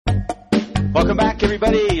Welcome back,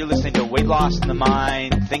 everybody. You're listening to Weight Loss in the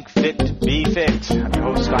Mind. Think fit, be fit. I'm your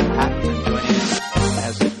host, Scott Patton, and joining us,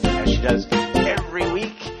 as she does every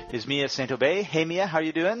week, is Mia Saint-Obey. Hey, Mia, how are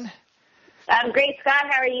you doing? I'm great, Scott.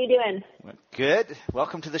 How are you doing? Good.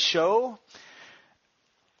 Welcome to the show.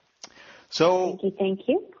 So, Thank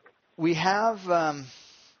you. We have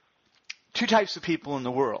two types of people in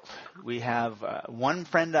the world. We have one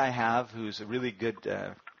friend I have who's a really good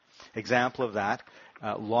example of that.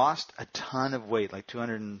 Lost a ton of weight, like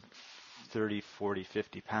 230, 40,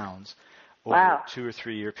 50 pounds over a 2 or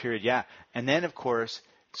 3 year period. Yeah. And then, of course,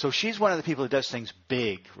 so she's one of the people who does things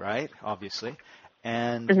big, right? Obviously.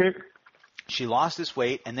 And she lost this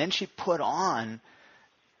weight, and then she put on,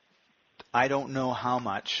 I don't know how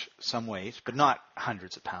much, some weight, but not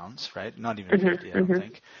hundreds of pounds, right? Not even 50, I don't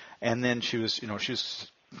think. And then she was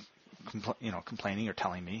complaining or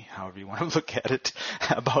telling me, however you want to look at it,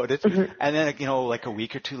 about it. And then, like a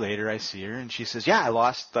week or two later, I see her and she says, yeah, I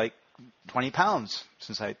lost like 20 pounds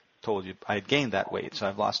since I told you I had gained that weight. So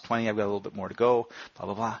I've lost 20. I've got a little bit more to go, blah,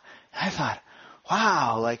 blah, blah. And I thought,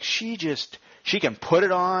 wow, like she can put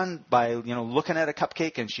it on by, looking at a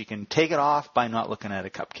cupcake, and she can take it off by not looking at a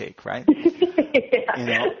cupcake, right?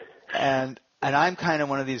 Yeah. And I'm kind of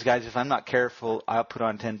one of these guys, if I'm not careful, I'll put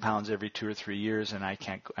on 10 pounds every 2 or 3 years, and I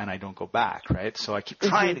don't go back, right? So I keep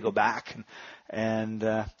trying to go back, and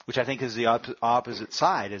which I think is the opposite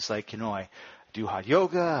side. Is like, I do hot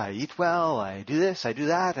yoga, I eat well, I do this, I do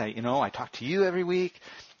that, I talk to you every week,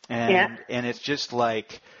 and it's just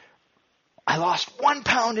like, I lost 1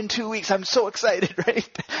 pound in 2 weeks. I'm so excited, right?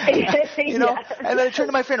 And then I turned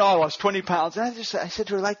to my friend, I lost 20 pounds. And I said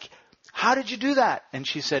to her, like, how did you do that? And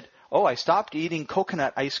she said, I stopped eating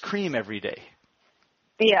coconut ice cream every day.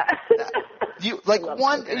 Yeah. Are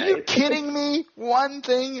you kidding me? One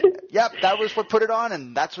thing? Yep, that was what put it on,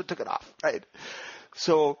 and that's what took it off, right?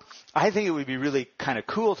 So I think it would be really kind of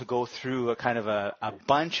cool to go through a kind of a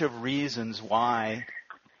bunch of reasons why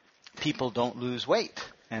people don't lose weight.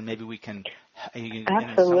 And maybe we can,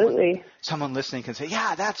 absolutely. Someone listening can say,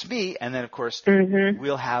 yeah, that's me. And then, of course,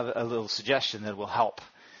 we'll have a little suggestion that will help.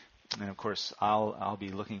 And, of course, I'll be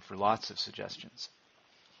looking for lots of suggestions.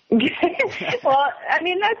 Well, I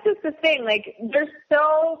mean, that's just the thing. Like,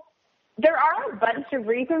 there are a bunch of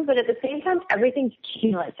reasons, but at the same time, everything's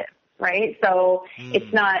cumulative, right? So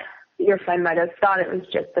it's not, your friend might have thought it was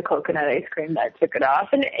just the coconut ice cream that took it off.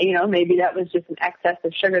 And, maybe that was just an excess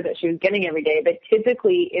of sugar that she was getting every day. But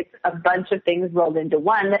typically it's a bunch of things rolled into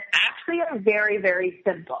one that actually are very, very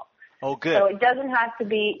simple. Oh, good. So it doesn't have to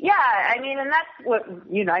be, and that's what,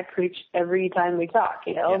 I preach every time we talk,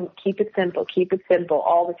 keep it simple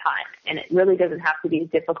all the time. And it really doesn't have to be as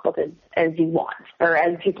difficult as you want or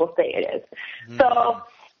as people say it is. So,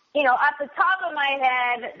 at the top of my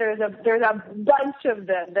head, there's a bunch of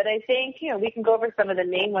them that I think, we can go over some of the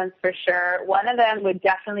main ones for sure. One of them would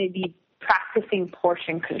definitely be practicing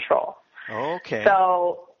portion control. Okay.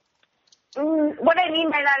 So what I mean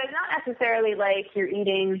by that is not necessarily like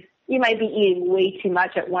you might be eating way too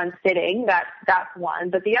much at one sitting. That's one.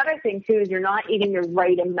 But the other thing too is you're not eating the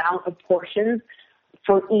right amount of portions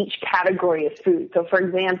for each category of food. So, for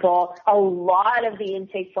example, a lot of the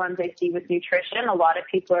intake forms I see with nutrition, a lot of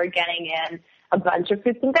people are getting in a bunch of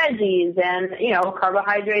fruits and veggies and,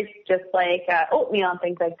 carbohydrates just like oatmeal and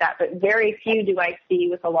things like that. But very few do I see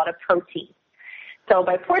with a lot of protein. So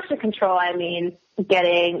by portion control, I mean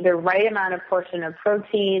getting the right amount of portion of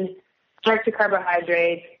protein, starch to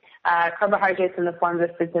carbohydrates, carbohydrates in the forms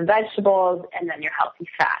of fruits and vegetables, and then your healthy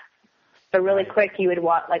fats. So really quick, you would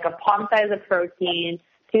want like a palm size of protein,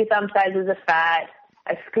 2 thumb sizes of fat,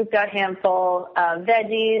 a scooped out handful of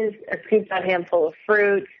veggies, a scooped out handful of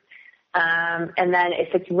fruit. And then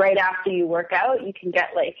if it's right after you work out, you can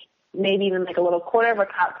get like maybe even like a little quarter of a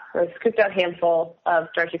cup or a scooped out handful of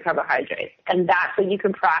starchy carbohydrates. And that's what you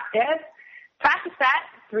can practice. Practice that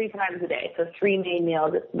 3 times a day. So 3 main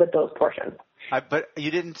meals with those portions. But you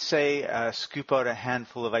didn't say scoop out a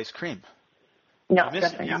handful of ice cream. No, you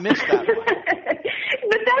missed that one.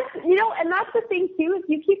 But that's, and that's the thing too, if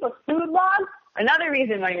you keep a food log, another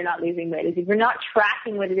reason why you're not losing weight is if you're not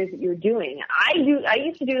tracking what it is that you're doing. I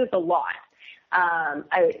used to do this a lot.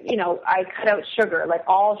 I cut out sugar, like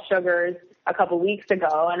all sugars a couple weeks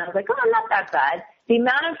ago, and I was like, oh, I'm not that bad. The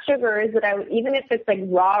amount of sugars that even if it's like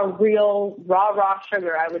raw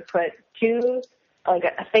sugar, I would put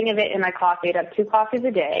a thing of it in my coffee. I'd have 2 coffees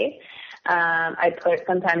a day. I put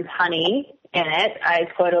sometimes honey in it. I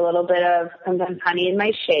put a little bit of sometimes honey in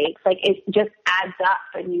my shakes. Like it just adds up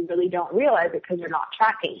and you really don't realize it because you're not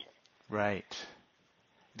tracking it. Right.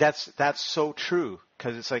 That's so true.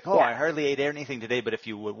 because it's like, I hardly ate anything today. But if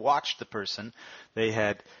you would watch the person, they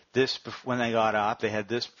had this when they got up, they had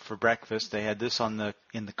this for breakfast, they had this in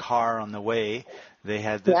the car on the way, they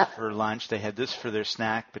had this for lunch, they had this for their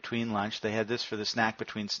snack between lunch, they had this for the snack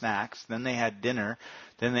between snacks, then they had dinner,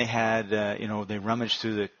 then they had they rummaged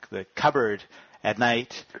through the cupboard at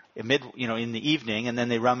night, in the evening, and then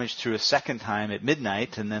they rummaged through a second time at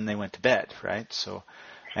midnight, and then they went to bed, right? So,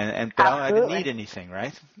 but I didn't eat anything,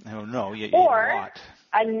 right? No, you ate a lot.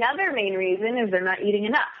 Another main reason is they're not eating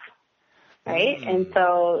enough, right? And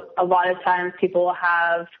so a lot of times people will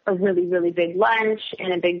have a really, really big lunch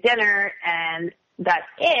and a big dinner, and that's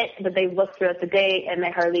it, but they look throughout the day and they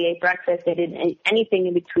hardly ate breakfast. They didn't eat anything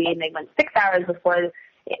in between. They went 6 hours before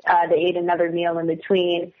they ate another meal in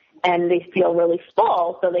between. And they feel really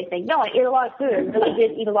full, so they think, no, I ate a lot of food. I really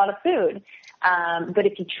did eat a lot of food. But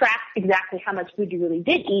if you track exactly how much food you really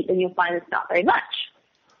did eat, then you'll find it's not very much.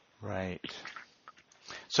 Right.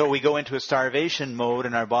 So we go into a starvation mode,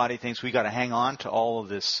 and our body thinks we got to hang on to all of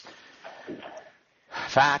this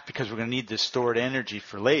fat because we're going to need this stored energy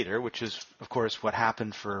for later, which is, of course, what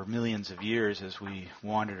happened for millions of years as we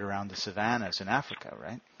wandered around the savannas in Africa,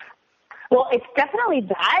 right? Well, it's definitely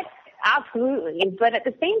that. Absolutely. But at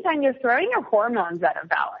the same time, you're throwing your hormones out of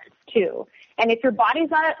balance too. And if your body's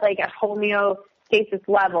not at like a homeostasis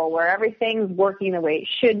level where everything's working the way it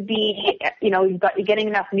should be, you're getting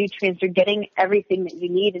enough nutrients, you're getting everything that you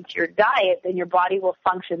need into your diet, then your body will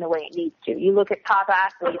function the way it needs to. You look at top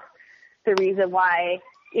athletes, the reason why,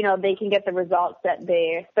 they can get the results that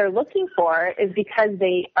they're looking for is because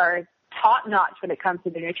they are top notch when it comes to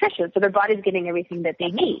their nutrition. So their body's getting everything that they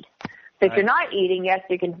need. So if you're not eating, yes,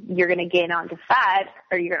 you're going to gain onto fat,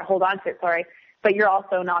 or you're going to hold on to it, but you're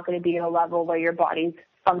also not going to be at a level where your body's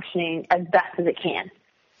functioning as best as it can.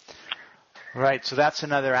 Right. So that's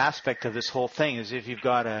another aspect of this whole thing is if you've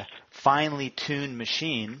got a finely tuned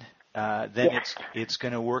machine, then it's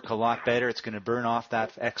going to work a lot better. It's going to burn off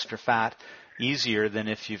that extra fat easier than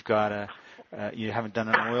if you've got you haven't done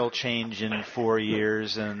an oil change in 4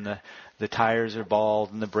 years and the tires are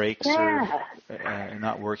bald and the brakes are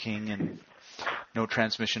not working and no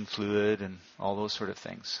transmission fluid and all those sort of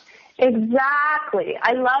things. Exactly.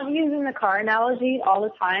 I love using the car analogy all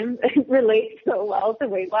the time. It relates so well to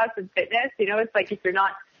weight loss and fitness. It's like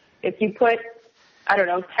if you put, I don't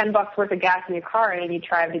know, $10 worth of gas in your car and you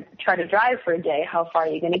try to drive for a day, how far are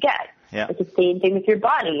you going to get? Yeah. It's the same thing with your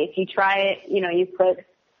body. If you try it, you put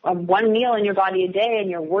one meal in your body a day and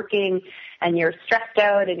you're working and you're stressed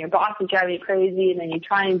out and your boss is driving you crazy and then you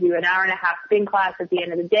try and do an hour and a half spin class at the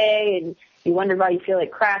end of the day and you wonder why you feel like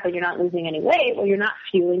crap and you're not losing any weight. Well, you're not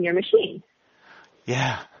fueling your machine.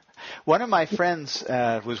 Yeah. One of my friends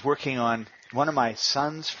one of my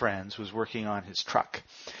son's friends was working on his truck.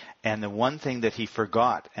 And the one thing that he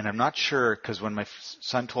forgot, and I'm not sure because when my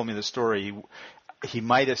son told me the story, he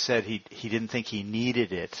might have said he didn't think he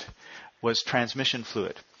needed it, was transmission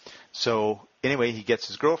fluid. So anyway, he gets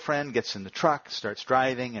his girlfriend, gets in the truck, starts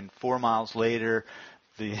driving, and 4 miles later,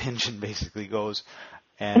 the engine basically goes.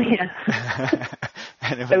 And,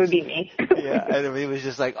 and that would be me. And it was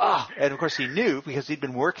just like, and of course he knew because he'd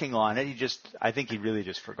been working on it. I think he really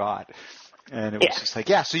just forgot. And it was just like,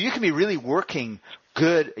 so you can be really working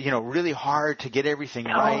good, really hard to get everything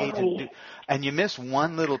right. And you miss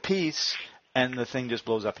one little piece and the thing just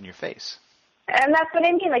blows up in your face. And that's what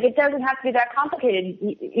I mean. Like, it doesn't have to be that complicated.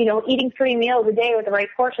 Eating 3 meals a day with the right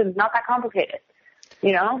portion is not that complicated.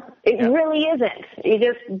 It really isn't. You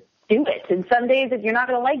just do it. And some days you're not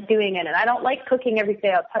going to like doing it. And I don't like cooking every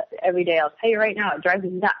day. I'll tell you right now, it drives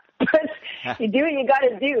me nuts. But you do what you got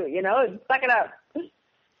to do, suck it up.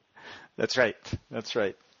 That's right.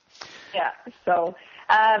 Yeah. So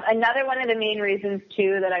another one of the main reasons,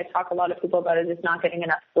 too, that I talk a lot of people about is just not getting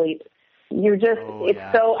enough sleep.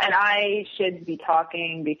 And I should be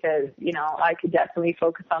talking because, I could definitely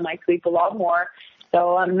focus on my sleep a lot more.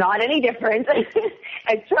 So I'm not any different.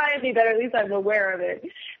 I try to be better. At least I'm aware of it.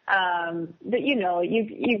 But,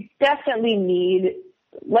 you definitely need,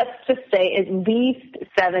 let's just say, at least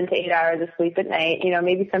 7 to 8 hours of sleep at night.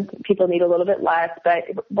 Maybe some people need a little bit less, but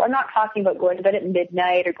we're not talking about going to bed at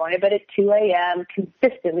midnight or going to bed at 2 a.m.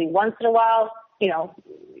 consistently. Once in a while,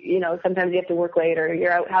 sometimes you have to work late or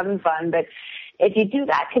you're out having fun. But if you do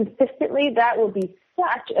that consistently, that will be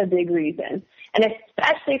such a big reason. And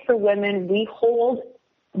especially for women, we hold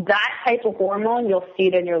that type of hormone. You'll see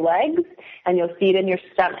it in your legs and you'll see it in your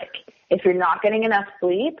stomach. If you're not getting enough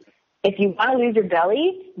sleep, if you want to lose your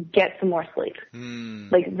belly, get some more sleep.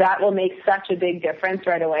 Like, that will make such a big difference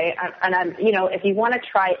right away. If you want to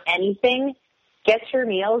try anything, get your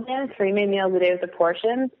meals in, 3 main meals a day with the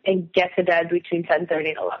portions, and get to bed between 10:30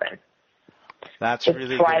 and 11. That's just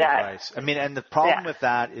really try good that. advice. I mean, and the problem with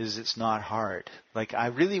that is it's not hard. Like, I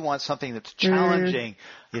really want something that's challenging.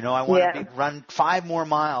 You know, I want to run 5 more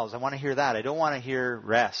miles. I want to hear that. I don't want to hear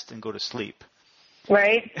rest and go to sleep.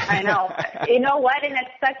 Right? I know. You know what? And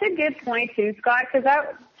that's such a good point too, Scott, because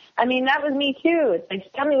that was me too. It's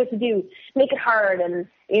like, tell me what to do. Make it hard. And,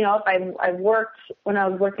 you know, if when I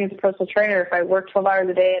was working as a personal trainer, if I worked 12 hours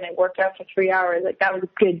a day and I worked out for 3 hours, like, that was a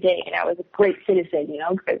good day. And I was a great citizen, you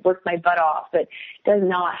know, because I worked my butt off. But it does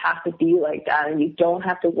not have to be like that. And you don't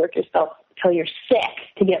have to work yourself till you're sick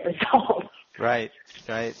to get results. Right.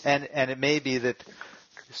 And it may be that,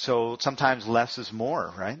 so sometimes less is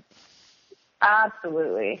more, right?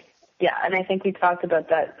 Absolutely. Yeah, and I think we talked about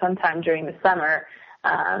that sometime during the summer.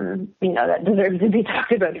 You know, that deserves to be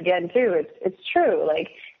talked about again too. It's true. Like,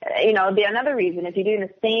 you know, another reason, if you're doing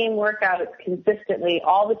the same workouts consistently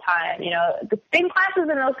all the time, you know, the spin classes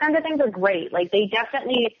and those kinds of things are great. Like, they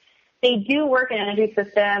do work an energy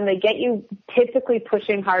system. They get you typically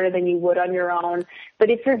pushing harder than you would on your own.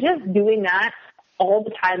 But if you're just doing that all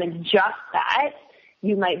the time and just that,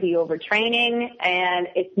 you might be overtraining, and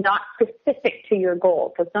it's not specific to your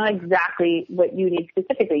goal. So it's not exactly what you need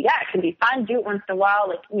specifically. Yeah, it can be fun. Do it once in a while,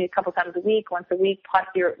 like maybe a couple times a week, once a week, plus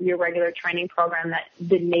your regular training program that's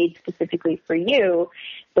been made specifically for you.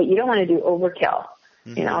 But you don't want to do overkill,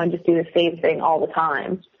 you know, and just do the same thing all the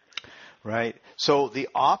time. Right. So the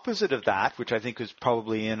opposite of that, which I think is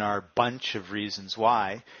probably in our bunch of reasons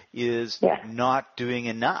why, is not doing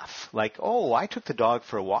enough. Like, oh, I took the dog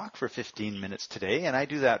for a walk for 15 minutes today, and I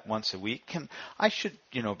do that once a week, and I should,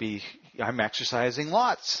 you know, I'm exercising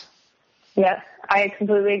lots. Yeah, I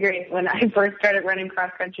completely agree. When I first started running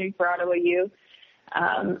cross country for Ottawa U,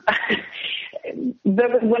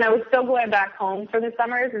 when I was still going back home for the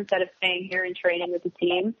summers instead of staying here and training with the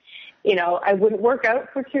team, you know, I wouldn't work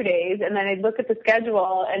out for 2 days, and then I'd look at the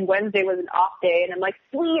schedule, and Wednesday was an off day, and I'm like,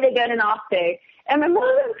 sweet, I got an off day. And my mom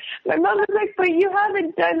was like, but you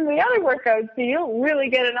haven't done the other workouts, so you don't really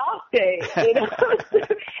get an off day, you know?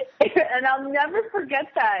 And I'll never forget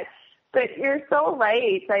that. But you're so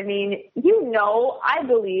right. I mean, you know, I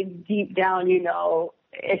believe deep down, you know,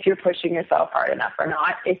 if you're pushing yourself hard enough or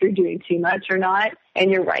not, if you're doing too much or not. And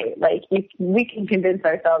you're right. Like, we can convince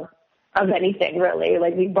ourselves of anything, really.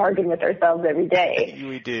 Like, we bargain with ourselves every day.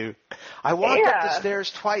 We do. I walked up the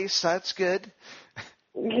stairs twice. That's good.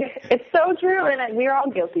 It's so true, and we're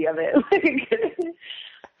all guilty of it.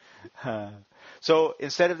 So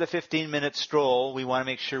instead of the 15-minute stroll, we want to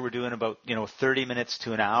make sure we're doing about, 30 minutes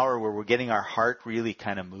to an hour where we're getting our heart really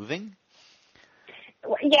kind of moving.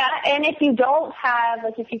 Yeah, and if you don't have,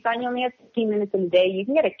 like, if you find you only have 15 minutes in a day, you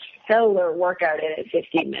can get a killer workout in at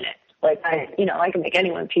 15 minutes. Like, I can make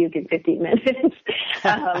anyone puke in 15 minutes.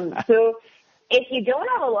 So if you don't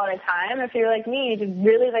have a lot of time, if you're like me, you just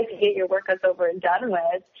really like to get your workouts over and done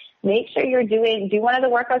with, make sure you're do one of the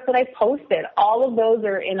workouts that I posted. All of those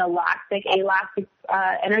are in lactic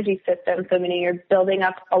energy system. So meaning you're building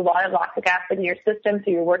up a lot of lactic acid in your system, so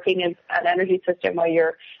you're working as an energy system while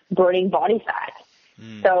you're burning body fat.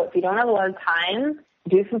 So if you don't have a lot of time,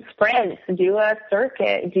 do some sprints, do a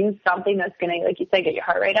circuit, do something that's going to, like you said, get your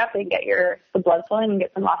heart rate up and get the blood flowing and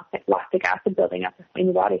get some lactic acid building up in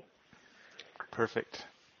your body. Perfect.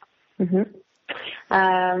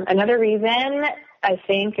 Another reason I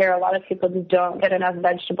think a lot of people just don't get enough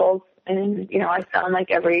vegetables, and I sound like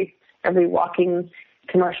every walking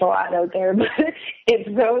commercial ad out there, but it's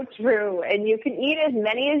so true. And you can eat as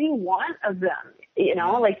many as you want of them.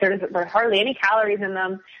 Like there's hardly any calories in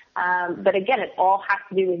them. But again, it all has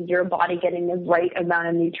to do with your body getting the right amount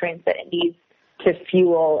of nutrients that it needs to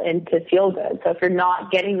fuel and to feel good. So if you're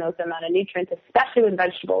not getting those amount of nutrients, especially with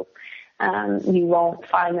vegetables, you won't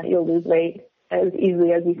find that you'll lose weight as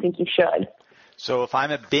easily as you think you should. So if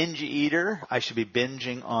I'm a binge eater, I should be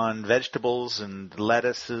binging on vegetables and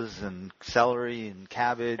lettuces and celery and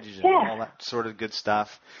cabbage and all that sort of good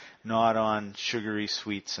stuff, not on sugary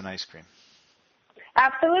sweets and ice cream.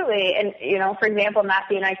 Absolutely. And, for example,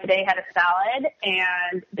 Matthew and I today had a salad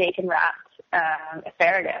and bacon-wrapped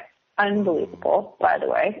asparagus. Unbelievable, by the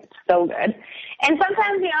way. So good. And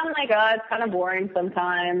sometimes, I'm like, it's kind of boring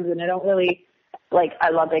sometimes, and I don't really, I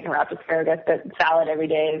love bacon-wrapped asparagus, but salad every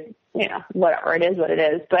day is, whatever. It is what it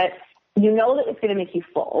is. But you know that it's going to make you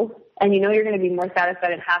full, and you know you're going to be more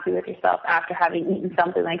satisfied and happy with yourself after having eaten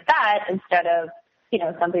something like that instead of,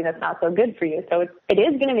 something that's not so good for you. So it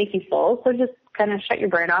is going to make you full, so just kind of shut your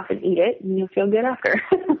brain off and eat it, and you'll feel good after.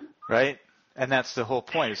 Right. And that's the whole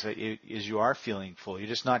point, is that you are feeling full. You're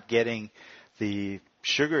just not getting the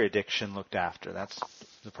sugar addiction looked after. That's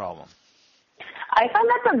the problem. I find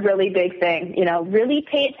that's a really big thing. Really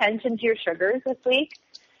pay attention to your sugars this week.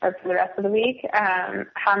 or for the rest of the week,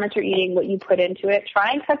 how much you're eating, what you put into it.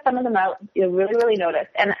 Try and cut some of them out. You'll really, really notice.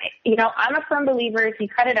 And, I'm a firm believer if you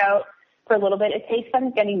cut it out for a little bit, it takes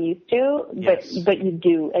some getting used to, but you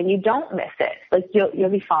do, and you don't miss it. Like, you'll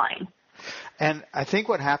be fine. And I think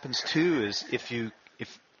what happens, too, is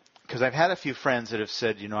because I've had a few friends that have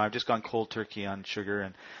said, I've just gone cold turkey on sugar,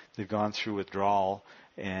 and they've gone through withdrawal,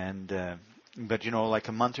 and but like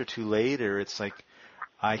a month or two later, it's like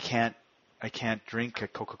I can't drink a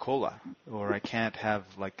Coca-Cola, or I can't have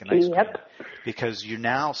like an ice cream, because you're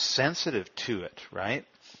now sensitive to it, right?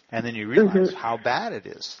 And then you realize how bad it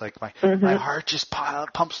is. Like my heart just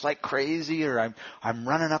pumps like crazy, or I'm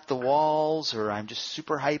running up the walls, or I'm just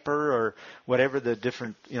super hyper, or whatever the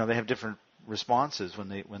different, they have different responses when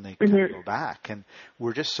they kind of go back, and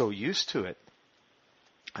we're just so used to it.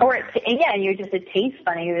 Or and it tastes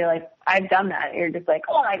funny. You're like, I've done that. You're just like,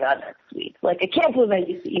 oh my God, that's sweet. Like, I can't believe I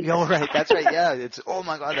used to eat that. Right. That's right. Yeah. It's, oh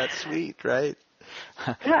my God, that's sweet. Right.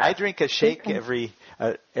 Yeah. I drink a shake every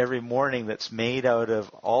morning that's made out of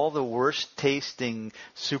all the worst tasting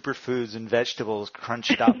superfoods and vegetables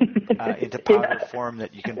crunched up into powder form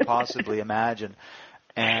that you can possibly imagine.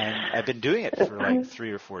 And I've been doing it for like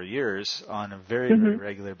 3 or 4 years on a very, very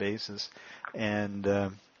regular basis. And,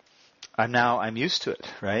 I'm used to it,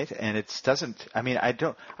 right? And I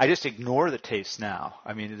just ignore the taste now.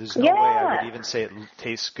 I mean, there's no way I would even say it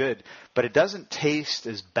tastes good, but it doesn't taste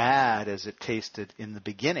as bad as it tasted in the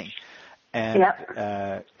beginning. And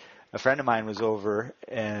a friend of mine was over,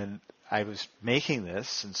 and I was making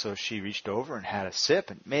this, and so she reached over and had a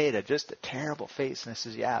sip and made just a terrible face. And I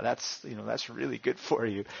says, yeah, that's really good for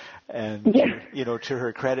you. And, to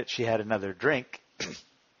her credit, she had another drink.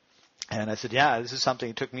 And I said, yeah, this is something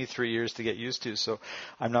it took me 3 years to get used to, so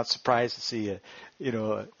I'm not surprised to see a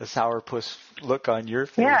sourpuss look on your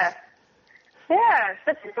face. Yeah.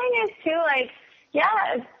 But the thing is, too,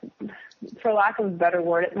 for lack of a better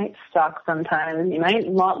word, it might suck sometimes. You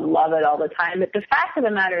might not love it all the time, but the fact of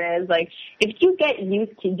the matter is, if you get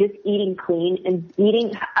used to just eating clean and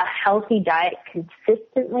eating a healthy diet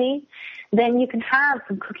consistently, then you can have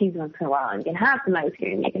some cookies once in a while, and you can have some ice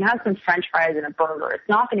cream, you can have some French fries and a burger. It's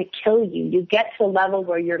not going to kill you. You get to a level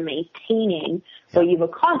where you're maintaining what you've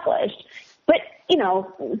accomplished. But, in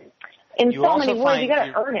so many words, you got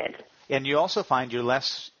to earn it. And you also find you're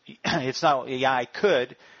less, it's not, I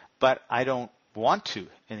could, but I don't want to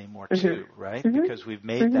anymore too, right? Because we've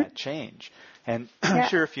made that change. And I'm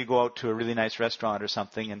sure if you go out to a really nice restaurant or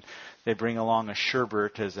something and they bring along a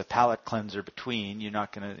sherbet as a palate cleanser between, you're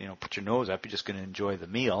not going to, put your nose up. You're just going to enjoy the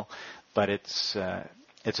meal. But it's a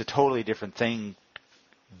totally different thing.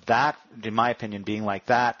 That, in my opinion, being like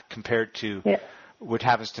that compared to what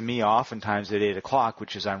happens to me oftentimes at 8 o'clock,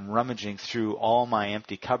 which is I'm rummaging through all my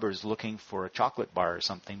empty cupboards looking for a chocolate bar or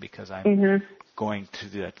something because I'm going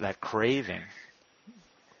to that craving.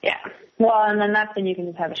 Yeah. Well, and then that's when you can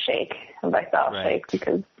just have a shake, a Visalis shake,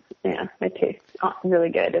 because it tastes really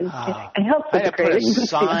good and it helps with the craving. I put a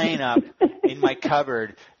sign up in my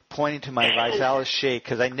cupboard pointing to my Visalis shake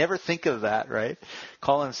because I never think of that, right?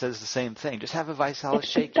 Colin says the same thing. Just have a Visalis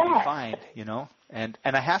shake, you'll be fine, And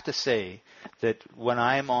I have to say that when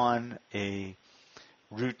I'm on a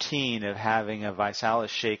routine of having a Visalis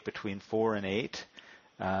shake between 4 and 8,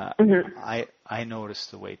 I notice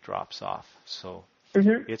the weight drops off. So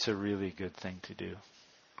it's a really good thing to do.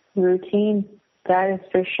 Routine. That is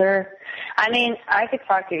for sure. I mean, I could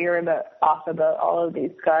talk your ear off about all of these,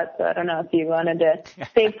 Scott, so I don't know if you wanted to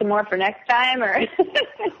save some more for next time or...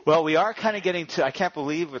 Well, we are kind of getting to, I can't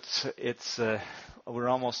believe it's we're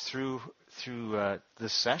almost through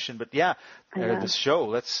this session, but this show.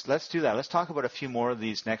 Let's do that. Let's talk about a few more of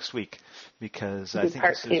these next week because I think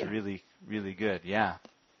this is really, really good. Yeah.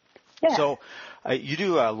 So you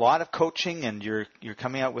do a lot of coaching, and you're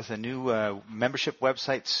coming out with a new membership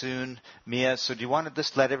website soon, Mia. So do you want to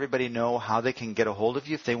just let everybody know how they can get a hold of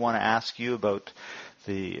you if they want to ask you about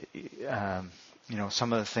the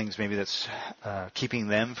some of the things maybe that's keeping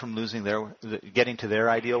them from getting to their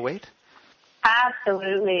ideal weight?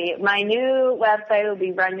 Absolutely. My new website will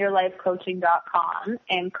be runyourlifecoaching.com,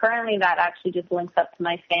 and currently that actually just links up to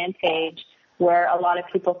my fan page, where a lot of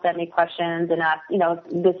people send me questions and ask,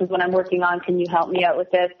 this is what I'm working on. Can you help me out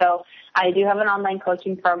with this? So I do have an online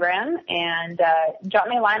coaching program, and drop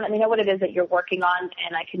me a line. Let me know what it is that you're working on,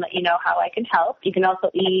 and I can let you know how I can help. You can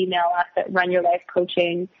also email us at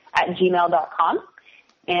runyourlifecoaching@gmail.com.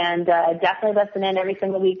 And definitely listen in every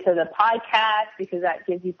single week to the podcast because that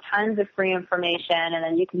gives you tons of free information, and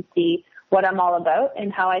then you can see what I'm all about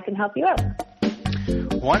and how I can help you out.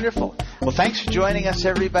 Wonderful. Well, thanks for joining us,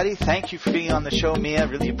 everybody. Thank you for being on the show, Mia.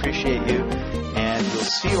 Really appreciate you. And we'll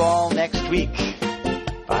see you all next week.